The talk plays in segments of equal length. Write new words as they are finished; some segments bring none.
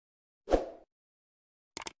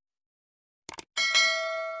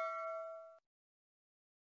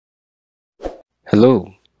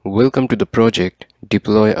Hello, welcome to the project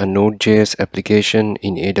Deploy a Node.js application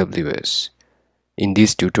in AWS. In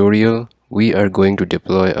this tutorial, we are going to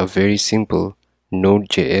deploy a very simple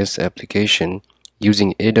Node.js application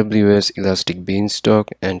using AWS Elastic Beanstalk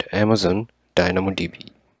and Amazon DynamoDB.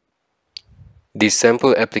 This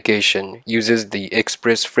sample application uses the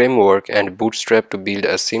Express framework and Bootstrap to build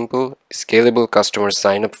a simple, scalable customer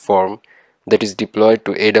sign-up form that is deployed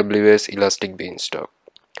to AWS Elastic Beanstalk.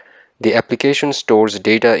 The application stores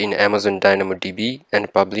data in Amazon DynamoDB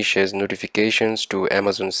and publishes notifications to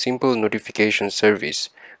Amazon's simple notification service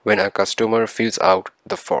when a customer fills out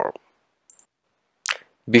the form.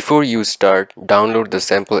 Before you start, download the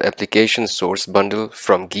sample application source bundle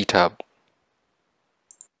from GitHub.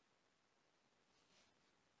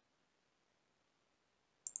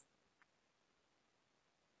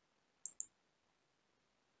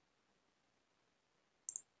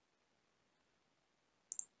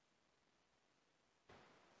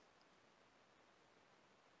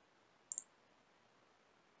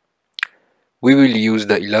 We will use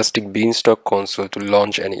the Elastic Beanstalk console to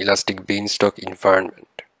launch an Elastic Beanstalk environment.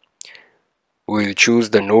 We will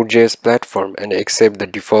choose the Node.js platform and accept the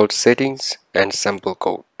default settings and sample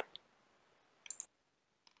code.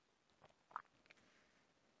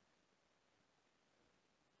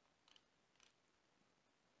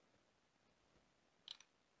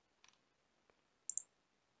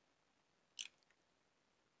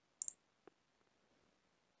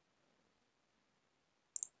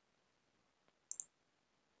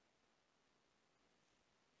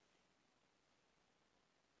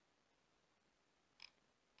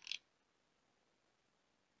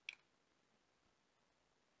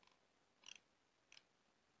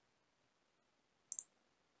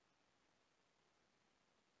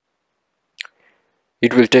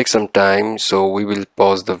 It will take some time, so we will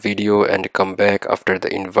pause the video and come back after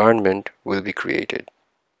the environment will be created.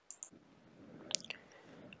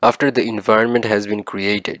 After the environment has been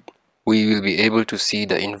created, we will be able to see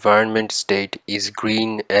the environment state is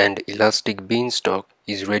green and Elastic Beanstalk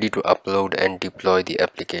is ready to upload and deploy the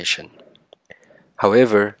application.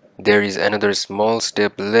 However, there is another small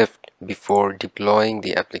step left before deploying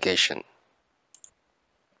the application,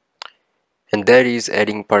 and that is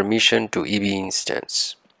adding permission to EB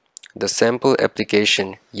instance. The sample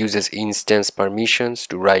application uses instance permissions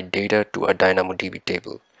to write data to a DynamoDB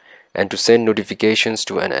table and to send notifications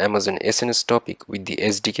to an Amazon SNS topic with the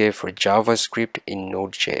SDK for JavaScript in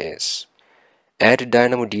Node.js. Add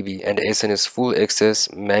DynamoDB and SNS full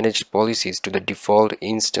access managed policies to the default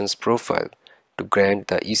instance profile to grant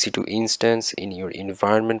the EC2 instance in your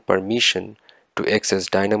environment permission to access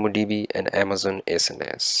DynamoDB and Amazon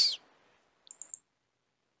SNS.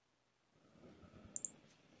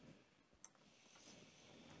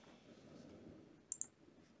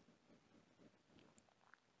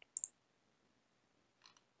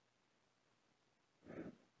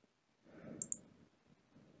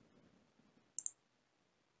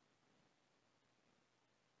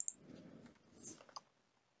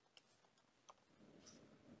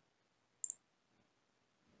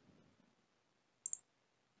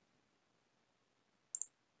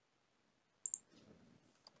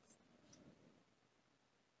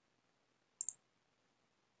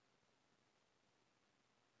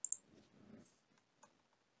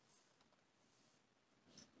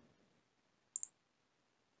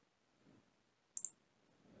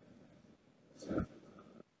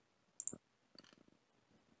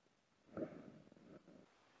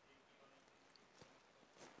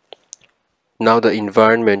 Now the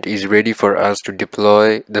environment is ready for us to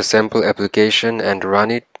deploy the sample application and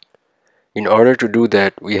run it. In order to do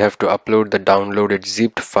that, we have to upload the downloaded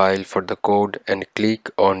zipped file for the code and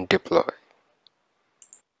click on deploy.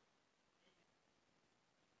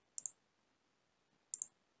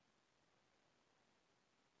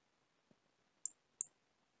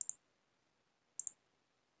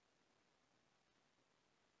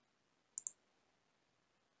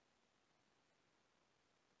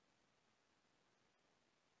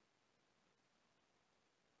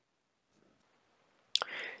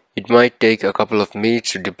 It might take a couple of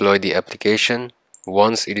minutes to deploy the application.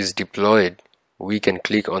 Once it is deployed, we can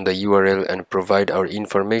click on the URL and provide our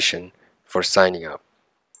information for signing up.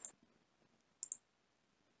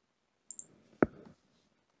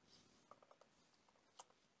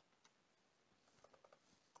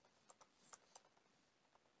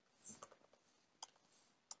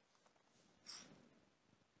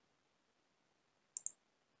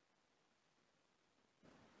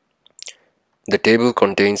 The table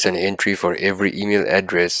contains an entry for every email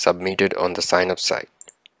address submitted on the sign-up site.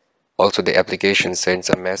 Also, the application sends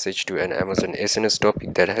a message to an Amazon SNS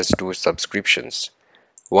topic that has two subscriptions,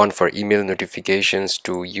 one for email notifications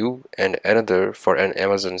to you and another for an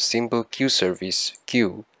Amazon simple queue service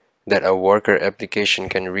queue that a worker application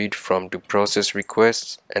can read from to process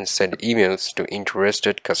requests and send emails to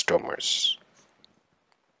interested customers.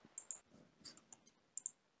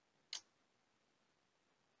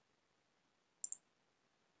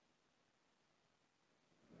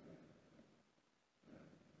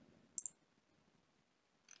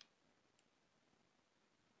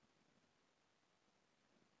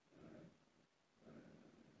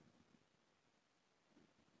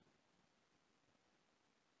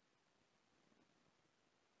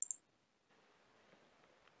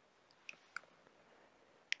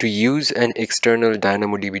 To use an external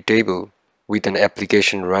DynamoDB table with an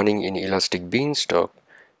application running in Elastic Beanstalk,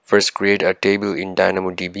 first create a table in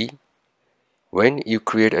DynamoDB. When you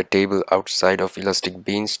create a table outside of Elastic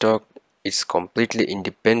Beanstalk, it's completely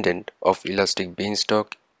independent of Elastic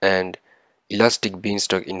Beanstalk and Elastic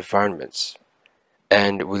Beanstalk environments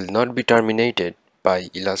and will not be terminated by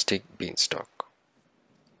Elastic Beanstalk.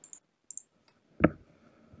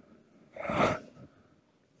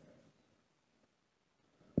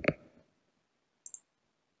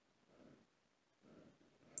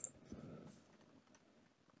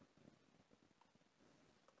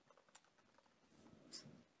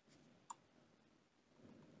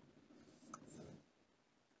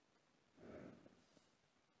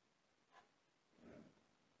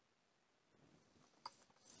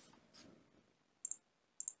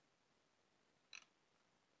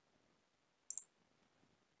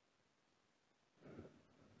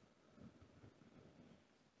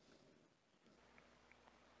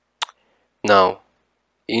 Now,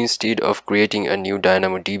 instead of creating a new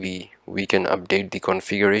DynamoDB, we can update the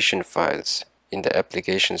configuration files in the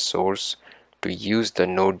application source to use the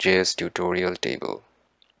Node.js tutorial table.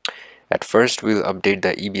 At first, we'll update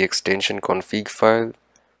the EB extension config file.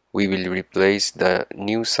 We will replace the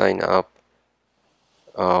new sign up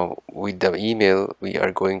with the email we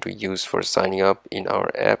are going to use for signing up in our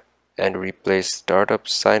app and replace startup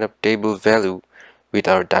signup table value with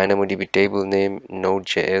our DynamoDB table name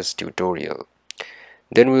Node.js tutorial.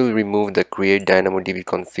 Then we will remove the create DynamoDB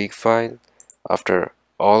config file. After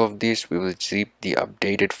all of this, we will zip the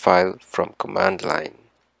updated file from command line.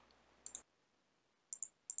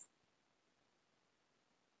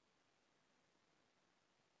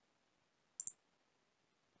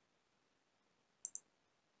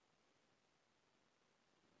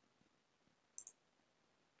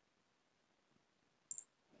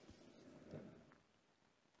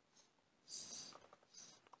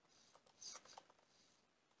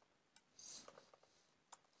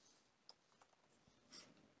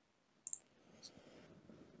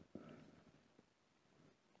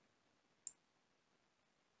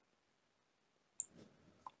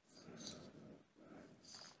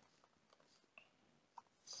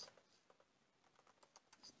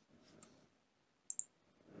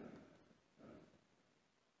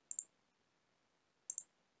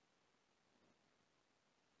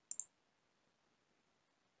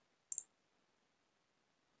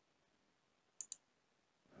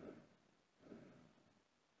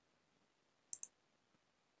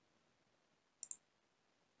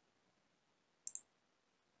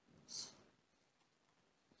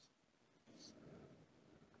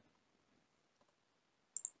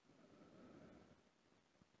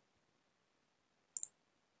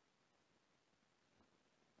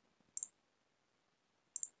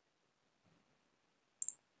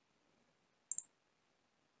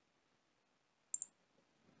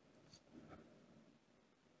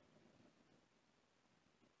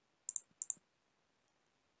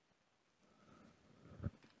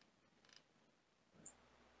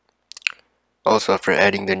 Also, after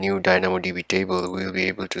adding the new DynamoDB table, we will be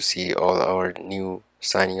able to see all our new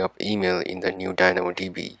signing up email in the new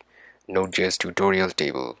DynamoDB Node.js tutorial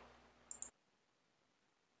table.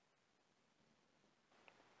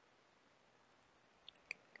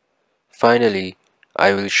 Finally,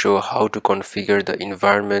 I will show how to configure the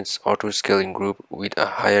environment's autoscaling group with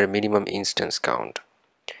a higher minimum instance count.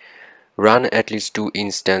 Run at least 2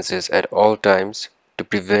 instances at all times to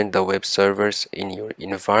prevent the web servers in your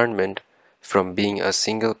environment from being a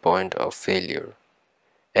single point of failure,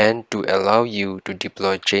 and to allow you to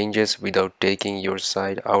deploy changes without taking your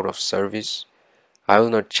site out of service. I will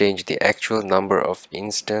not change the actual number of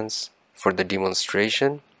instances for the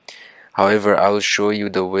demonstration. However, I will show you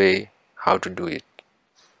the way how to do it.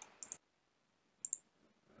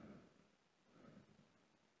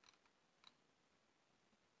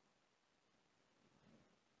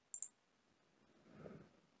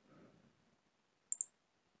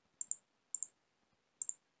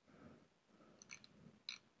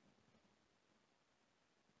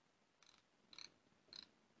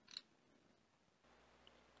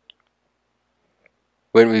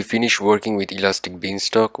 When we finish working with Elastic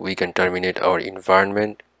Beanstalk, we can terminate our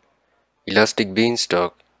environment. Elastic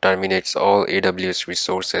Beanstalk terminates all AWS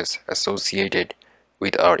resources associated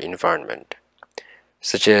with our environment,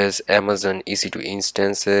 such as Amazon EC2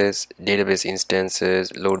 instances, database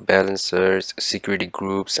instances, load balancers, security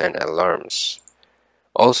groups, and alarms.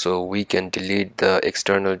 Also, we can delete the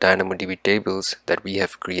external DynamoDB tables that we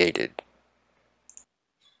have created.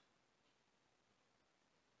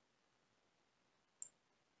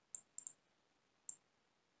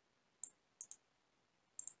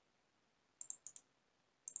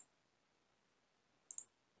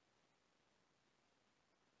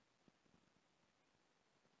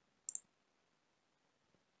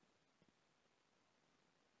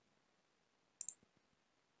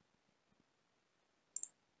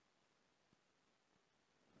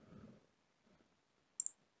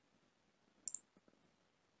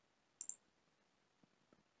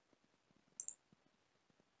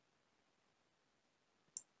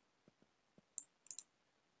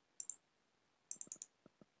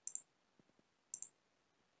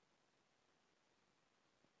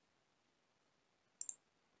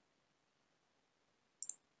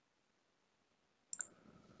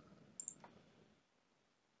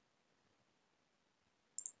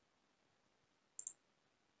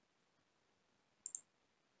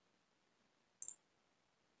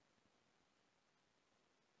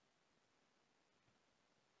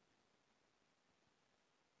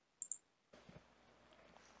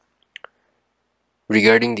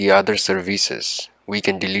 Regarding the other services, we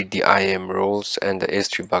can delete the IAM roles and the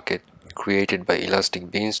S3 bucket created by Elastic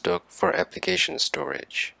Beanstalk for application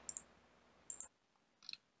storage.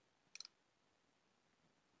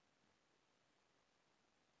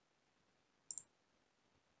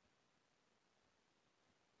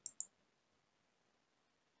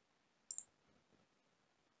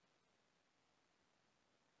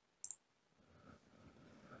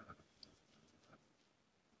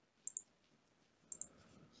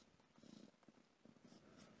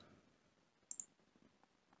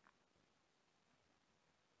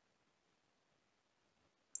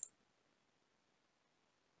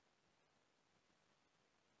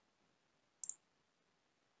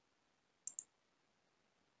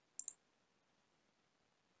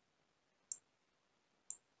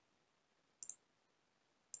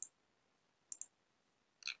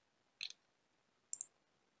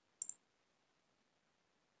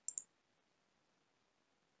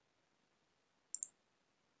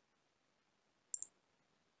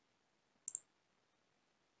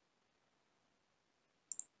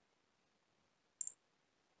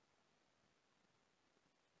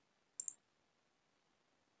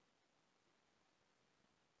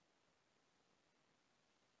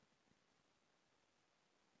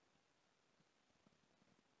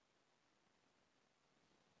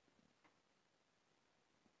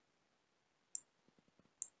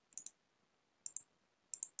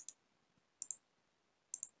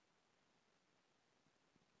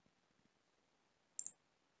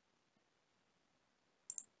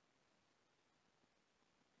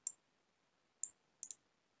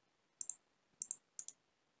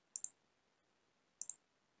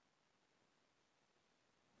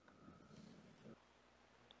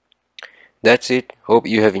 That's it. Hope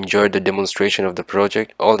you have enjoyed the demonstration of the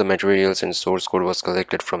project. All the materials and source code was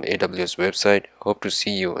collected from AWS website. Hope to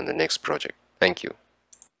see you on the next project. Thank you.